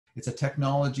It's a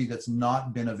technology that's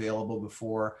not been available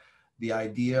before. The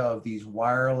idea of these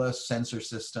wireless sensor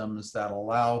systems that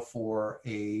allow for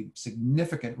a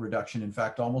significant reduction, in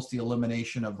fact, almost the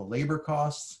elimination of the labor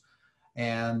costs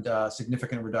and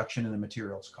significant reduction in the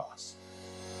materials costs.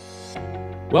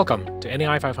 Welcome to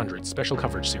NAI 500's special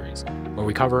coverage series, where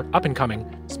we cover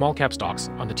up-and-coming small-cap stocks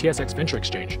on the TSX Venture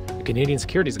Exchange, the Canadian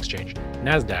Securities Exchange,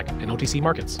 NASDAQ, and OTC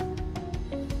markets.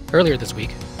 Earlier this week,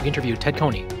 we interviewed Ted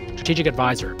Konyi, Strategic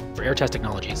Advisor for Airtest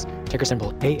Technologies, ticker symbol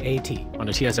AAT, on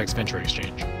the TSX Venture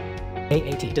Exchange.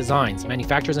 AAT designs,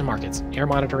 manufactures, and markets air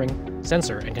monitoring,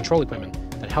 sensor, and control equipment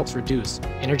that helps reduce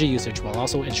energy usage while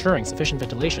also ensuring sufficient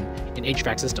ventilation in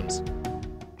HVAC systems.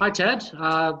 Hi, Ted.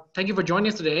 Thank you for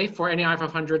joining us today for NAI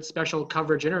 500 special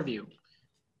coverage interview.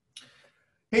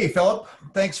 Hey, Philip.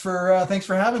 Thanks for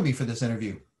having me for this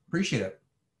interview. Appreciate it.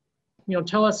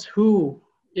 Tell us who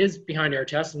is behind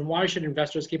Airtest and why should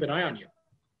investors keep an eye on you?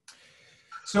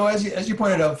 So as you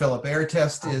pointed out, Philip,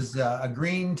 Airtest is a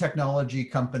green technology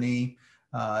company.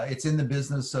 It's in the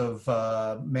business of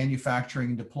manufacturing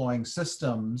and deploying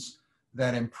systems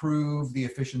that improve the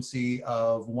efficiency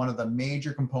of one of the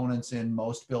major components in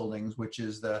most buildings, which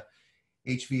is the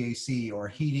HVAC, or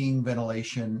heating,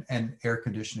 ventilation, and air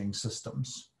conditioning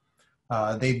systems.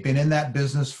 They've been in that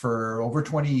business for over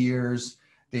 20 years.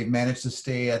 They've managed to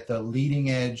stay at the leading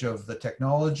edge of the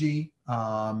technology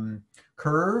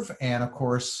curve. And of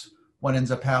course, what ends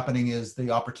up happening is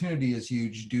the opportunity is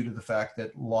huge due to the fact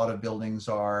that a lot of buildings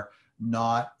are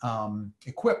not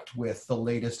equipped with the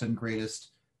latest and greatest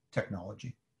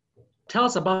technology. Tell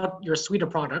us about your suite of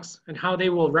products and how they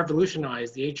will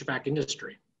revolutionize the HVAC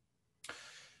industry.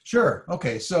 Sure.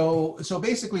 Okay. So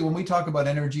basically, when we talk about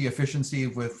energy efficiency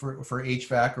for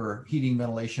HVAC, or heating,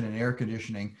 ventilation, and air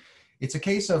conditioning, it's a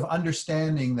case of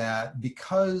understanding that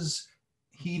because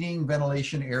heating,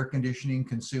 ventilation, air conditioning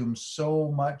consumes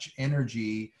so much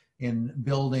energy in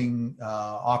building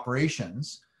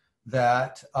operations,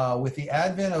 that with the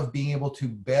advent of being able to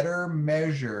better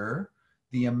measure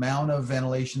the amount of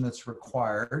ventilation that's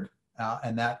required,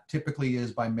 and that typically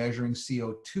is by measuring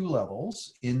CO2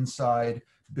 levels inside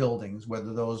buildings,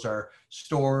 whether those are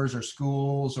stores or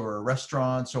schools or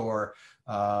restaurants or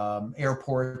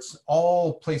airports,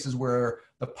 all places where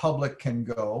the public can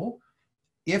go.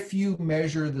 If you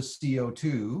measure the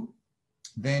CO2,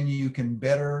 then you can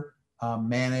better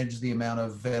manage the amount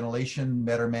of ventilation,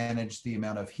 better manage the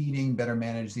amount of heating, better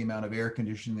manage the amount of air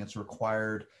conditioning that's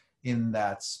required in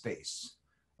that space.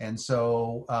 And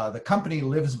so the company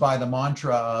lives by the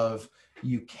mantra of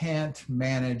you can't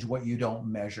manage what you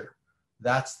don't measure.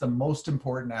 That's the most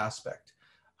important aspect.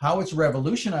 How it's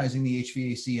revolutionizing the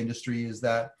HVAC industry is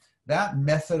that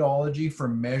methodology for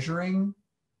measuring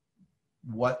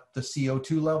what the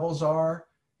CO2 levels are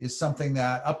is something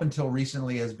that up until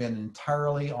recently has been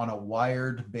entirely on a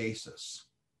wired basis.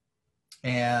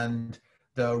 And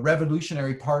the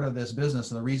revolutionary part of this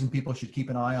business, and the reason people should keep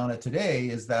an eye on it today,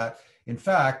 is that in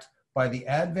fact, by the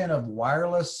advent of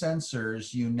wireless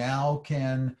sensors, you now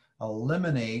can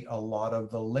eliminate a lot of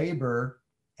the labor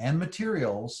and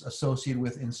materials associated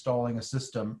with installing a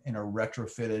system in a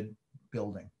retrofitted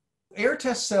building.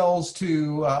 Airtest sells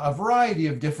to a variety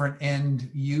of different end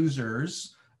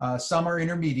users. Some are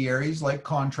intermediaries like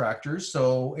contractors.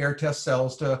 So Airtest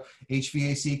sells to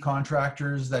HVAC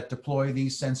contractors that deploy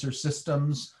these sensor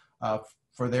systems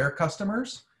for their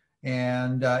customers.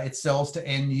 And it sells to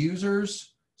end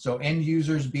users. So end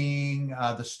users being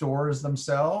the stores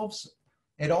themselves.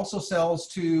 It also sells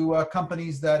to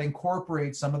companies that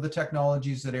incorporate some of the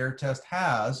technologies that Airtest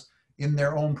has in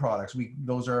their own products.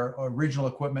 Those are original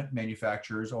equipment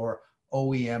manufacturers or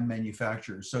OEM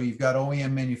manufacturers. So you've got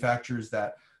OEM manufacturers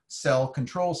that sell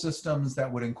control systems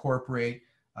that would incorporate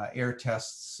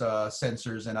Airtest's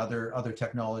sensors and other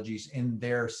technologies in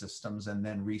their systems and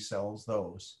then resells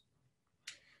those.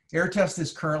 Airtest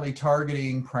is currently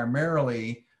targeting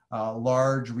primarily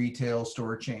large retail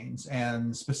store chains,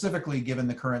 and specifically given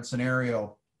the current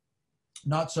scenario,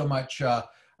 not so much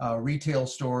retail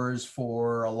stores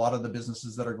for a lot of the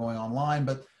businesses that are going online,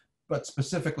 but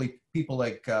specifically people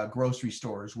like grocery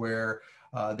stores where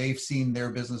they've seen their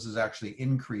businesses actually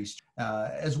increase,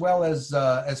 as well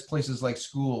as places like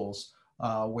schools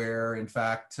where in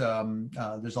fact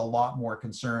there's a lot more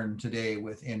concern today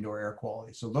with indoor air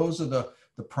quality. So those are the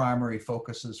primary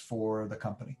focuses for the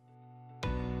company.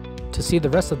 To see the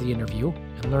rest of the interview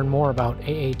and learn more about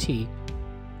AAT,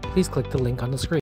 please click the link on the screen.